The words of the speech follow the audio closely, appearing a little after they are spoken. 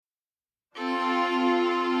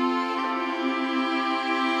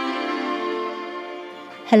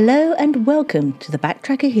Hello and welcome to the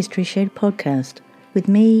Backtracker History Show podcast with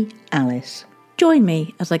me, Alice. Join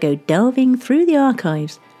me as I go delving through the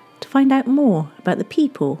archives to find out more about the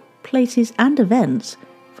people, places and events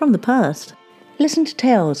from the past. Listen to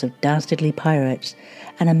tales of dastardly pirates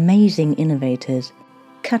and amazing innovators,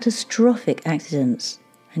 catastrophic accidents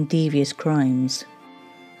and devious crimes.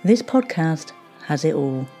 This podcast has it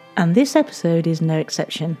all, and this episode is no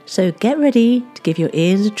exception, so get ready to give your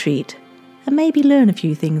ears a treat and maybe learn a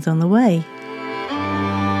few things on the way.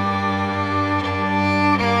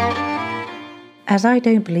 As I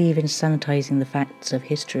don't believe in sanitising the facts of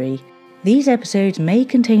history, these episodes may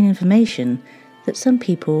contain information that some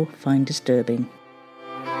people find disturbing.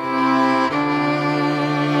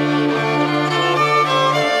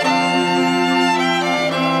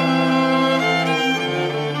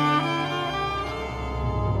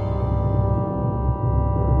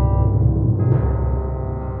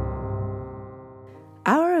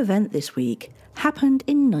 Our event this week happened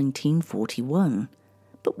in 1941.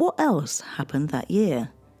 But what else happened that year?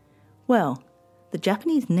 Well, the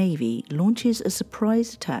Japanese Navy launches a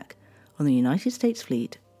surprise attack on the United States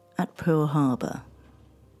fleet at Pearl Harbor.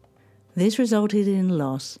 This resulted in the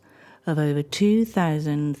loss of over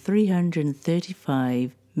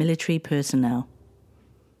 2,335 military personnel.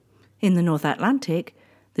 In the North Atlantic,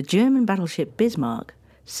 the German battleship Bismarck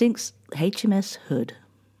sinks HMS Hood.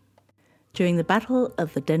 During the Battle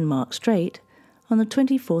of the Denmark Strait on the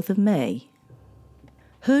 24th of May,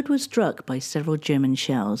 Hood was struck by several German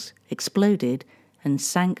shells, exploded and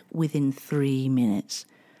sank within 3 minutes,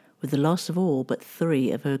 with the loss of all but 3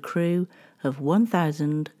 of her crew of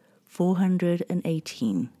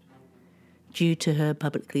 1,418. Due to her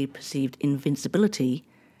publicly perceived invincibility,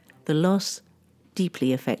 the loss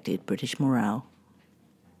deeply affected British morale.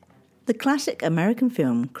 The classic American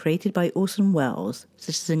film created by Orson Welles,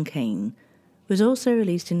 Citizen Kane, was also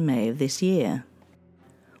released in May of this year.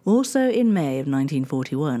 Also in May of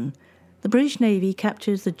 1941, the British Navy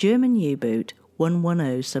captures the German U-boat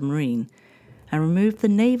 110 submarine and removed the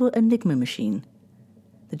naval Enigma machine.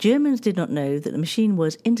 The Germans did not know that the machine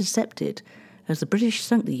was intercepted as the British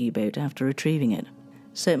sunk the U-boat after retrieving it.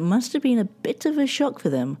 So it must have been a bit of a shock for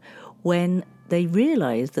them when they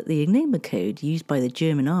realised that the Enigma code used by the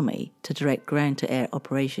German army to direct ground-to-air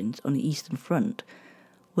operations on the Eastern Front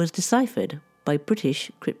was deciphered by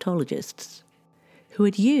British cryptologists, who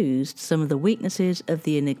had used some of the weaknesses of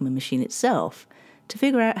the Enigma machine itself to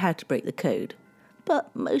figure out how to break the code,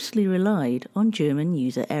 but mostly relied on German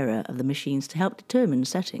user error of the machines to help determine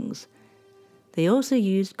settings. They also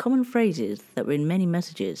used common phrases that were in many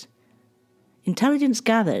messages. Intelligence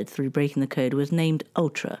gathered through breaking the code was named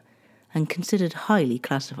Ultra and considered highly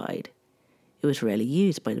classified. It was rarely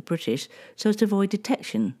used by the British so as to avoid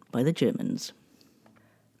detection by the Germans.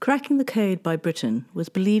 Cracking the code by Britain was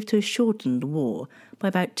believed to have shortened the war by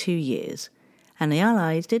about 2 years, and the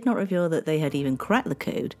Allies did not reveal that they had even cracked the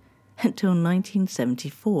code until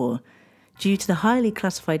 1974, due to the highly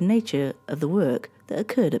classified nature of the work that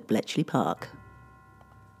occurred at Bletchley Park.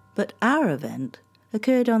 But our event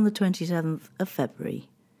occurred on the 27th of February,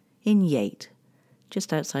 in Yate,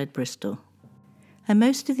 just outside Bristol. And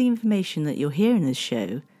most of the information that you'll hear in this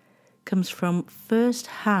show comes from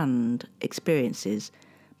first-hand experiences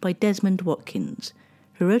by Desmond Watkins,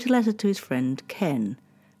 who wrote a letter to his friend Ken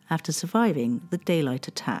after surviving the daylight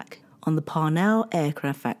attack on the Parnell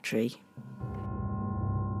aircraft factory.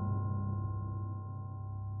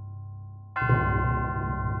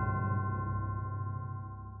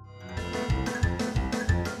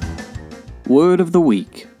 Word of the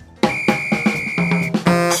week.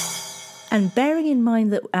 And bearing in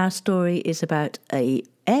mind that our story is about an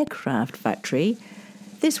aircraft factory,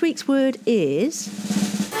 this week's word is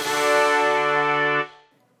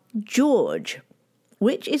George,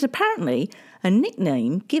 which is apparently a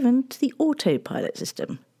nickname given to the autopilot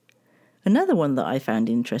system. Another one that I found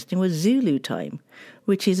interesting was Zulu time,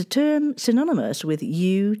 which is a term synonymous with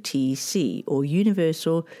UTC, or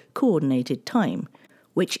Universal Coordinated Time,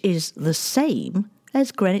 which is the same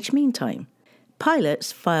as Greenwich Mean Time.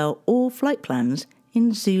 Pilots file all flight plans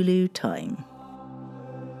in Zulu time.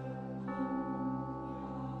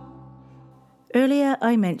 Earlier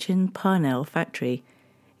I mentioned Parnell Factory.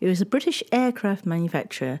 It was a British aircraft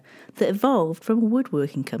manufacturer that evolved from a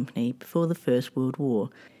woodworking company before the First World War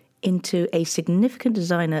into a significant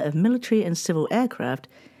designer of military and civil aircraft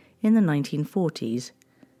in the 1940s.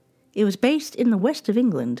 It was based in the west of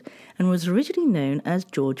England and was originally known as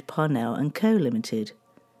George Parnell & Co. Limited.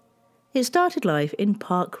 It started life in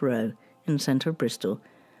Park Row in the centre of Bristol,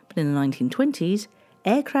 but in the 1920s,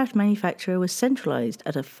 aircraft manufacture was centralised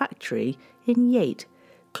at a factory in Yate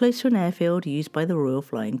close to an airfield used by the Royal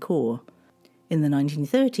Flying Corps. In the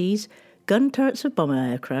 1930s, gun turrets of bomber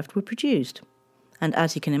aircraft were produced, and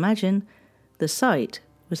as you can imagine, the site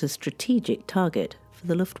was a strategic target for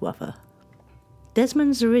the Luftwaffe.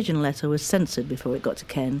 Desmond's original letter was censored before it got to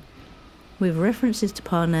Ken, with references to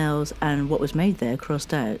Parnell's and what was made there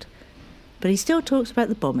crossed out, but he still talks about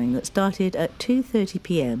the bombing that started at 2:30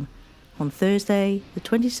 p.m. on Thursday, the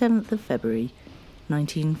 27th of February,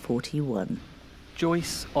 1941.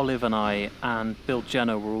 Joyce, Olive and I and Bill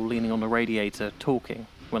Jenner were all leaning on the radiator talking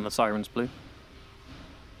when the sirens blew.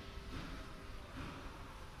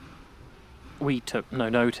 We took no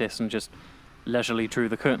notice and just leisurely drew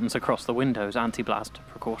the curtains across the windows, anti-blast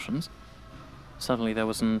precautions. Suddenly there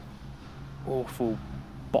was an awful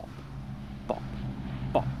bop, bop,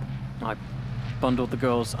 bop. I bundled the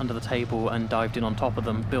girls under the table and dived in on top of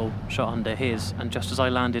them. Bill shot under his, and just as I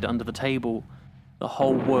landed under the table, the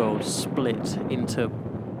whole world split into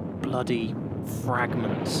bloody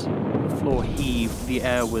fragments. The floor heaved, the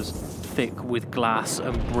air was thick with glass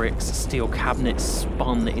and bricks, steel cabinets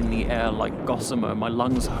spun in the air like gossamer. My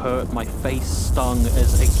lungs hurt, my face stung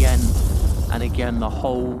as again and again the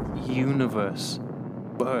whole universe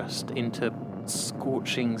burst into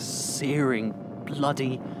scorching, searing,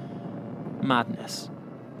 bloody madness.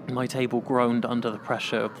 My table groaned under the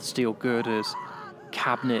pressure of the steel girders,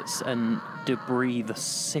 cabinets and debris. The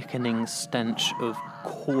sickening stench of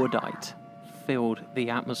cordite filled the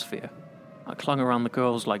atmosphere. I clung around the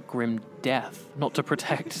girls like grim death, not to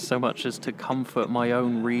protect so much as to comfort my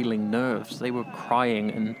own reeling nerves. They were crying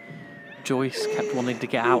and Joyce kept wanting to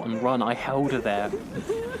get out and run. I held her there.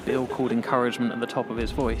 Bill called encouragement at the top of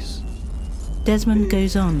his voice. Desmond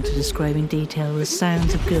goes on to describe in detail the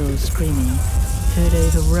sounds of girls screaming, heard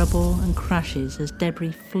over rubble and crashes as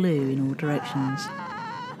debris flew in all directions.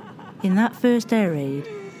 In that first air raid,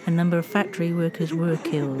 a number of factory workers were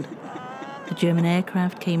killed. The German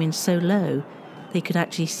aircraft came in so low they could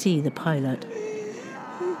actually see the pilot.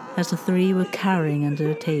 As the three were cowering under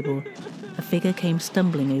a table, a figure came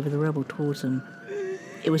stumbling over the rubble towards them.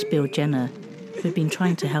 It was Bill Jenner, who had been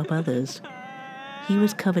trying to help others. He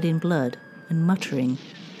was covered in blood and muttering,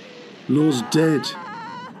 "Law's dead.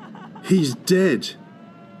 He's dead.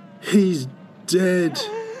 He's dead."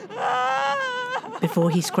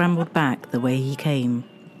 before he scrambled back the way he came.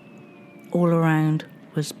 All around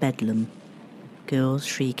was bedlam. Girls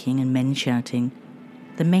shrieking and men shouting.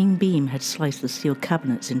 The main beam had sliced the steel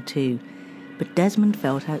cabinets in two, but Desmond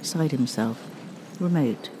felt outside himself,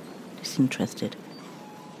 remote, disinterested.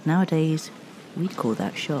 Nowadays, we'd call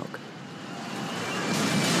that shock.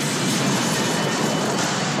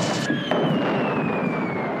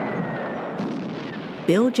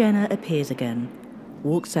 Bill Jenner appears again,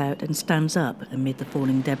 walks out and stands up amid the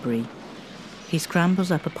falling debris. He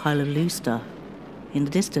scrambles up a pile of loose stuff. In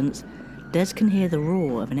the distance, Des can hear the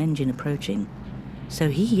roar of an engine approaching, so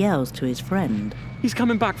he yells to his friend, "He's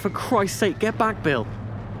coming back, for Christ's sake, get back, Bill!"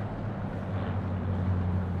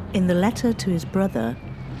 In the letter to his brother,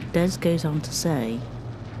 Des goes on to say,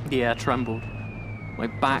 The air trembled. My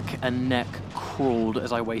back and neck crawled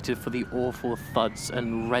as I waited for the awful thuds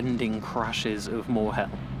and rending crashes of more hell.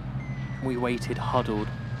 We waited huddled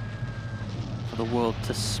for the world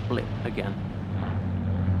to split again.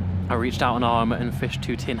 I reached out an arm and fished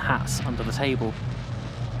 2 tin hats under the table.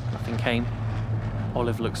 Nothing came.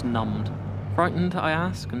 Olive looks numbed. "Frightened?" I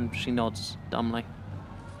ask, and she nods dumbly.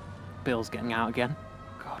 Bill's getting out again.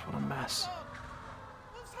 God, what a mess.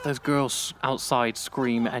 If those girls outside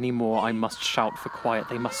scream anymore, I must shout for quiet.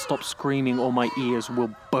 They must stop screaming or my ears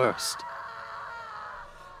will burst.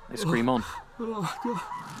 They scream on.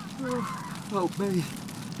 Help me.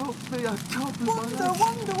 Help me, I can't move my legs.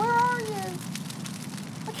 Wanda, where are you?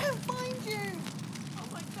 I can't find you. Oh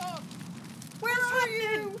my God. Where are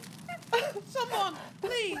you? Someone,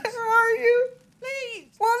 please. Where are you? Please.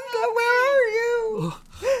 Wanda, where are you?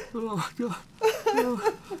 Oh, God.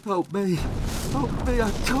 Oh, help me. Help me,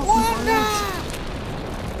 I can't move my legs.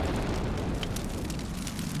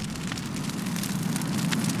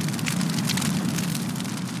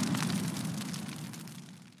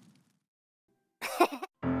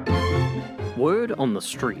 Word on the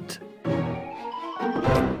street.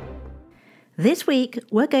 This week,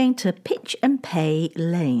 we're going to Pitch and Pay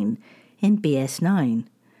Lane in BS9,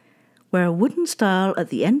 where a wooden stile at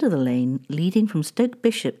the end of the lane leading from Stoke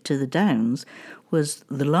Bishop to the Downs was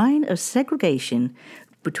the line of segregation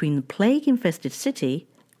between the plague-infested city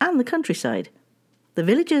and the countryside. The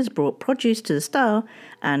villagers brought produce to the stile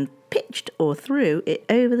and pitched or threw it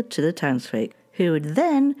over to the townsfolk, who would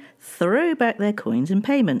then throw back their coins in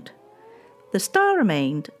payment. The stile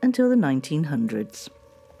remained until the 1900s.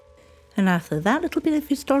 And after that little bit of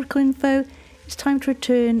historical info, it's time to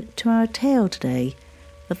return to our tale today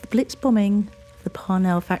of the Blitz bombing of the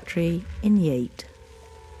Parnell factory in Yate.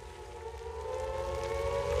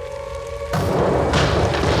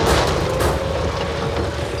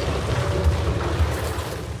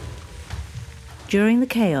 During the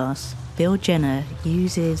chaos, Bill Jenner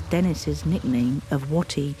uses Dennis's nickname of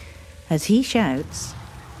Watty as he shouts,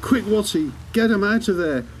 "Quick, Watty, get him out of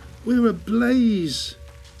there. We're ablaze."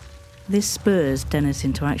 This spurs Dennis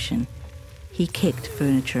into action. He kicked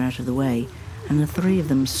furniture out of the way, and the three of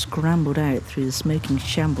them scrambled out through the smoking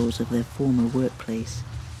shambles of their former workplace.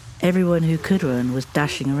 Everyone who could run was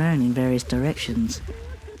dashing around in various directions,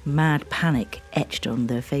 mad panic etched on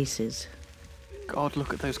their faces. God,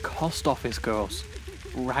 look at those cost office girls.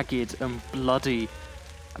 Ragged and bloody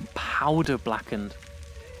and powder blackened.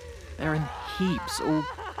 They're in heaps, all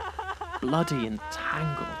bloody and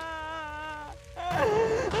tangled.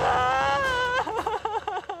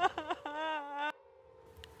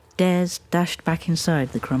 Des dashed back inside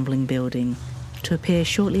the crumbling building, to appear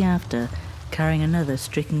shortly after carrying another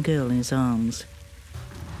stricken girl in his arms.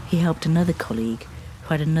 He helped another colleague who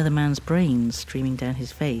had another man's brains streaming down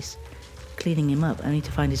his face, cleaning him up only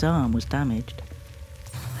to find his arm was damaged.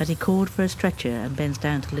 As he called for a stretcher and bends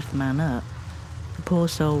down to lift the man up, the poor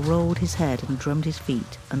soul rolled his head and drummed his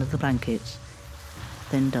feet under the blankets,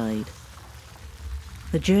 then died.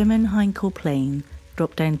 The German Heinkel plane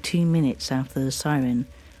dropped down 2 minutes after the siren,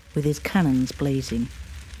 with his cannons blazing,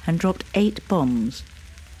 and dropped 8 bombs.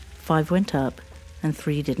 5 went up and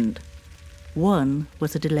 3 didn't. 1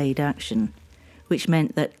 was a delayed action, which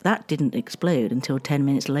meant that didn't explode until 10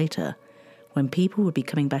 minutes later, when people would be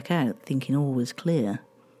coming back out thinking all was clear.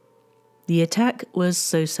 The attack was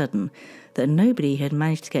so sudden that nobody had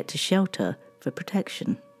managed to get to shelter for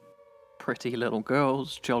protection. Pretty little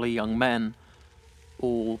girls, jolly young men,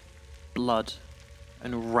 all blood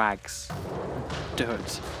and rags and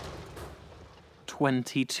dirt.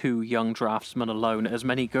 22 young draftsmen alone, as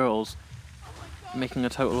many girls, making a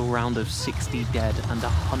total round of 60 dead and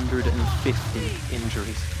 150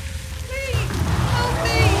 injuries. Please, help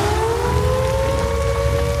me!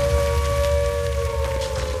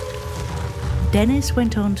 Dennis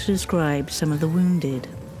went on to describe some of the wounded.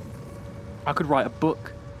 I could write a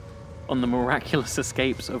book on the miraculous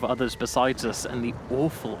escapes of others besides us and the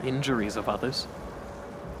awful injuries of others.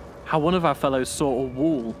 How one of our fellows saw a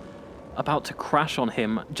wall about to crash on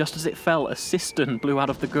him. Just as it fell, a cistern blew out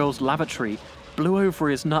of the girl's lavatory, blew over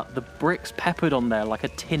his nut, the bricks peppered on there like a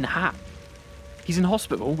tin hat. He's in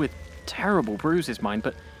hospital with terrible bruises, mind,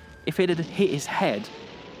 but if it had hit his head,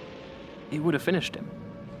 it would have finished him.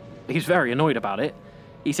 He's very annoyed about it.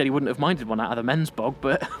 He said he wouldn't have minded one out of the men's bog,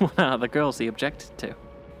 but one out of the girls he objected to.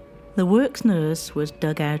 The works nurse was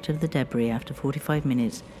dug out of the debris after 45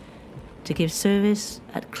 minutes to give service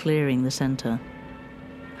at clearing the centre.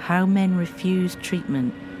 How men refused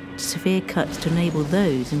treatment, severe cuts to enable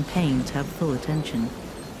those in pain to have full attention.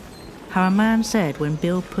 How a man said when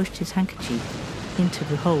Bill pushed his handkerchief into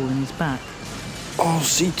the hole in his back, "I'll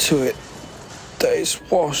see to it that it's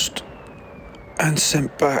washed and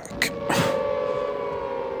sent back."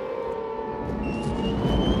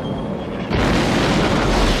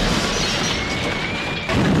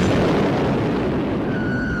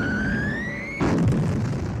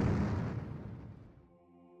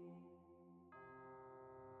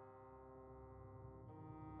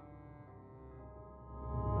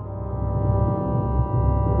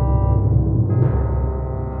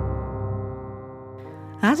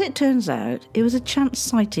 As it turns out, it was a chance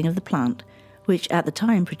sighting of the plant, which at the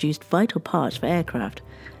time produced vital parts for aircraft,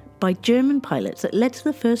 by German pilots that led to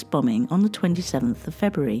the first bombing on the 27th of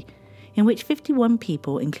February, in which 51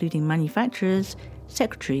 people, including manufacturers,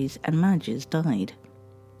 secretaries and managers, died.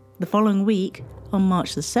 The following week, on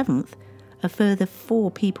March the 7th, a further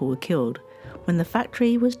 4 people were killed when the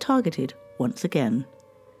factory was targeted once again.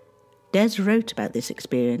 Des wrote about this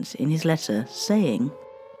experience in his letter, saying,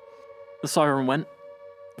 The siren went,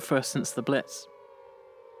 first since the Blitz.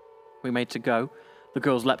 We made to go. The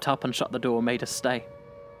girls leapt up and shut the door, made us stay.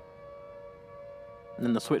 And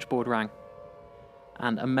then the switchboard rang,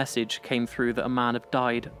 and a message came through that a man had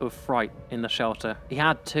died of fright in the shelter. He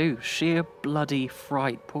had too, sheer bloody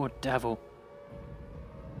fright, poor devil.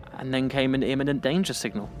 And then came an imminent danger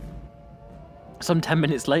signal. Some 10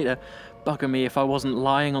 minutes later, bugger me if I wasn't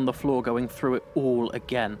lying on the floor going through it all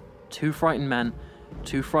again. 2 frightened men,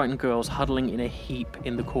 2 frightened girls huddling in a heap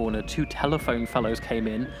in the corner. 2 telephone fellows came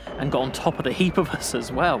in and got on top of the heap of us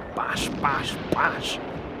as well. Bash, bash, bash.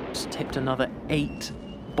 Just tipped another 8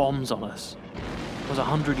 bombs on us. I was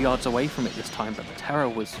 100 yards away from it this time, but the terror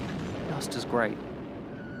was just as great.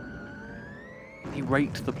 He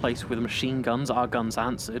raked the place with machine guns. Our guns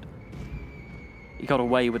answered. He got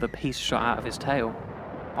away with a piece shot out of his tail.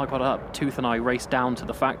 I got up. Tooth and I raced down to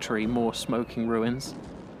the factory. More smoking ruins.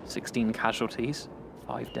 16 casualties.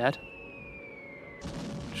 5 dead.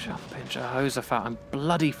 Shove pinch Jehoshaphat, I'm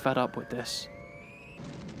bloody fed up with this.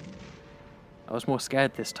 I was more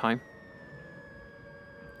scared this time.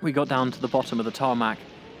 We got down to the bottom of the tarmac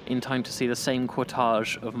in time to see the same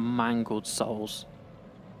cortege of mangled souls.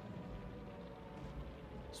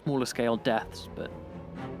 Smaller scale deaths, but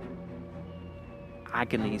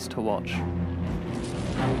agonies to watch.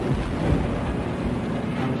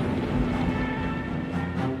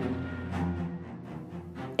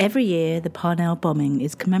 Every year, the Parnell bombing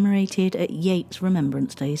is commemorated at Yates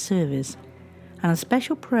Remembrance Day service, and a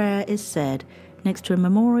special prayer is said next to a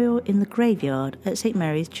memorial in the graveyard at St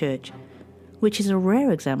Mary's Church, which is a rare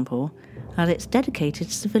example as it's dedicated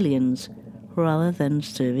to civilians rather than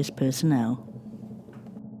service personnel.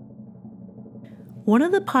 One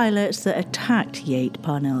of the pilots that attacked Yates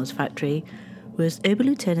Parnell's factory was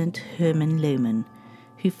Oberlieutenant Herman Lohman,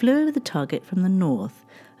 who flew over the target from the north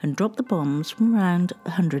and dropped the bombs from around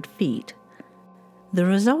 100 feet. The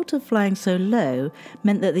result of flying so low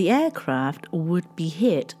meant that the aircraft would be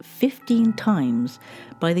hit 15 times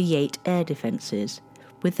by the Yates air defences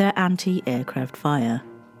with their anti-aircraft fire.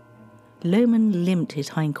 Lohman limped his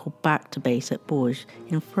hindquarter back to base at Bourges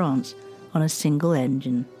in France on a single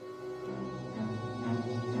engine.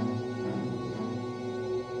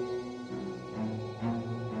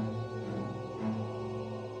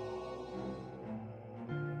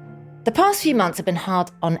 The past few months have been hard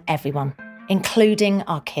on everyone, including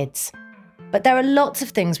our kids. But there are lots of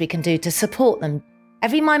things we can do to support them.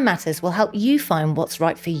 Every Mind Matters will help you find what's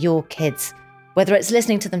right for your kids, whether it's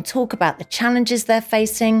listening to them talk about the challenges they're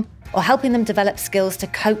facing or helping them develop skills to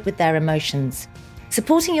cope with their emotions.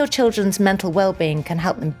 Supporting your children's mental well-being can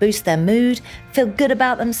help them boost their mood, feel good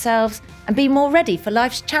about themselves, and be more ready for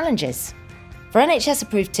life's challenges. For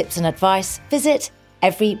NHS-approved tips and advice, visit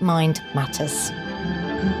Every Mind Matters.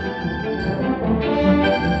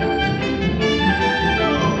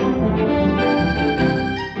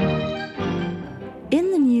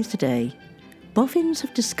 In the news today, boffins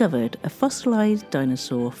have discovered a fossilised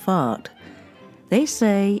dinosaur fart. They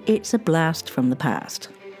say it's a blast from the past.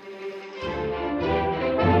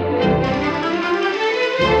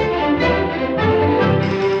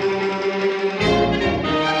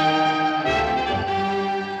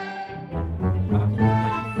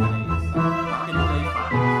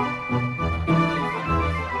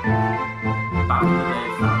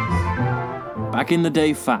 Back in the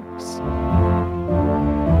day facts.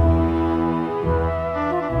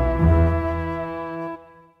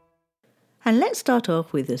 And let's start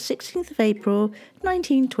off with the 16th of April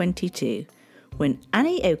 1922, when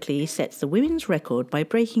Annie Oakley sets the women's record by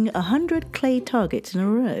breaking 100 clay targets in a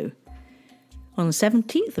row. On the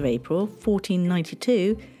 17th of April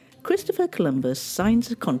 1492, Christopher Columbus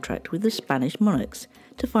signs a contract with the Spanish monarchs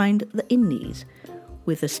to find the Indies,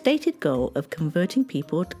 with the stated goal of converting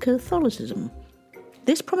people to Catholicism.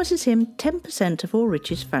 This promises him 10% of all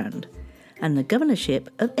riches found, and the governorship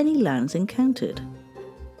of any lands encountered.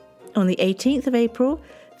 On the 18th of April,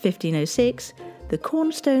 1506, the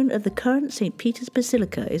cornerstone of the current St. Peter's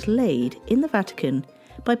Basilica is laid in the Vatican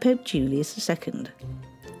by Pope Julius II.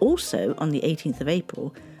 Also on the 18th of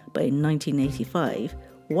April, but in 1985,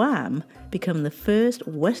 Wham! Became the first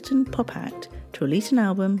Western pop act to release an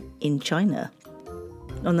album in China.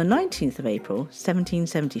 On the 19th of April,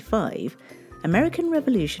 1775, American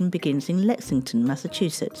Revolution begins in Lexington,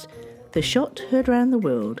 Massachusetts. The shot heard around the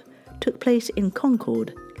world took place in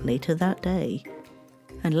Concord later that day.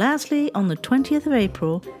 And lastly, on the 20th of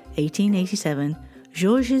April, 1887,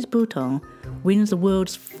 Georges Boutin wins the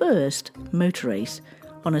world's first motor race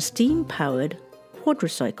on a steam-powered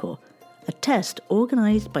quadricycle, a test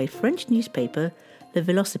organised by French newspaper Le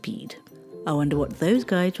Vélocipede. I wonder what those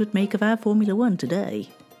guys would make of our Formula One today.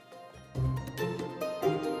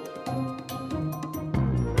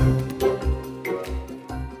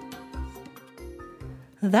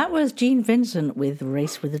 That was Gene Vincent with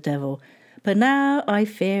Race with the Devil. But now I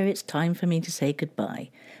fear it's time for me to say goodbye.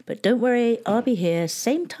 But don't worry, I'll be here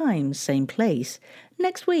same time, same place,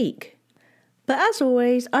 next week. But as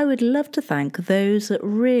always, I would love to thank those that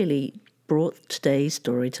really brought today's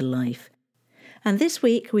story to life. And this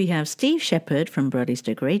week we have Steve Shepherd from Bradley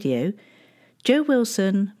Stoke Radio, Joe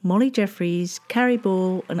Wilson, Molly Jeffries, Carrie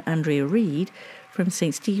Ball and Andrea Reid from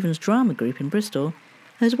St Stephen's Drama Group in Bristol,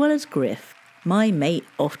 as well as Griff, my mate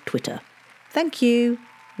off Twitter. Thank you,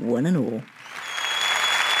 one and all.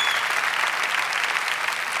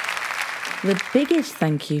 The biggest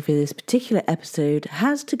thank you for this particular episode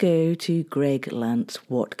has to go to Greg Lance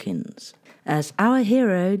Watkins, as our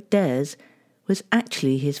hero, Des, was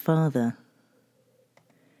actually his father.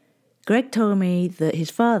 Greg told me that his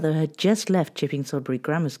father had just left Chipping Sodbury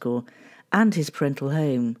Grammar School and his parental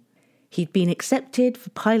home. He'd been accepted for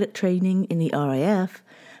pilot training in the RAF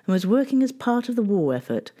and was working as part of the war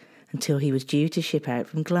effort until he was due to ship out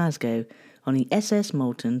from Glasgow on the SS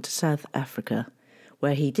Moulton to South Africa,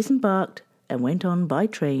 where he disembarked and went on by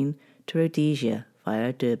train to Rhodesia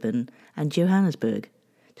via Durban and Johannesburg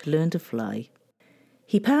to learn to fly.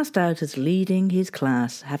 He passed out as leading his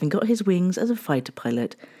class, having got his wings as a fighter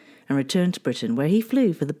pilot, and returned to Britain, where he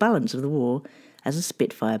flew for the balance of the war as a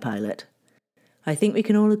Spitfire pilot. I think we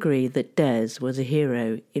can all agree that Des was a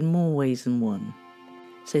hero in more ways than one.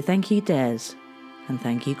 So thank you, Des, and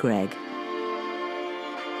thank you, Greg.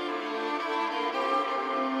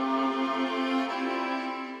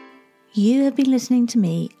 You have been listening to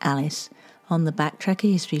me, Alice, on the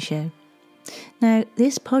Backtracker History Show. Now,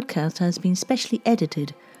 this podcast has been specially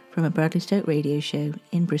edited from a Bradley Stoke radio show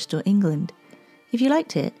in Bristol, England. If you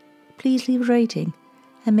liked it, please leave a rating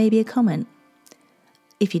and maybe a comment.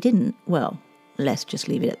 If you didn't, well, let's just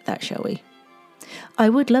leave it at that, shall we? I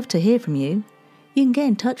would love to hear from you. You can get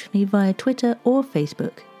in touch with me via Twitter or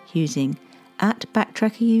Facebook using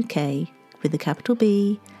 @BacktrackerUK with a capital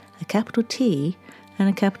B, a capital T and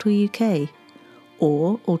a capital UK.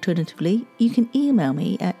 Or, alternatively, you can email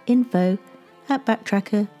me at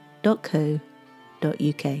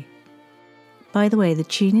info@backtracker.co.uk. By the way, the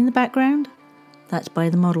tune in the background, that's by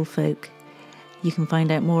the Model Folk. You can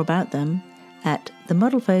find out more about them at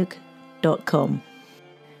themodelfolk.com.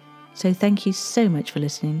 So thank you so much for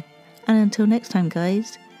listening, and until next time,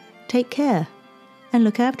 guys, take care and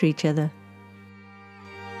look after each other.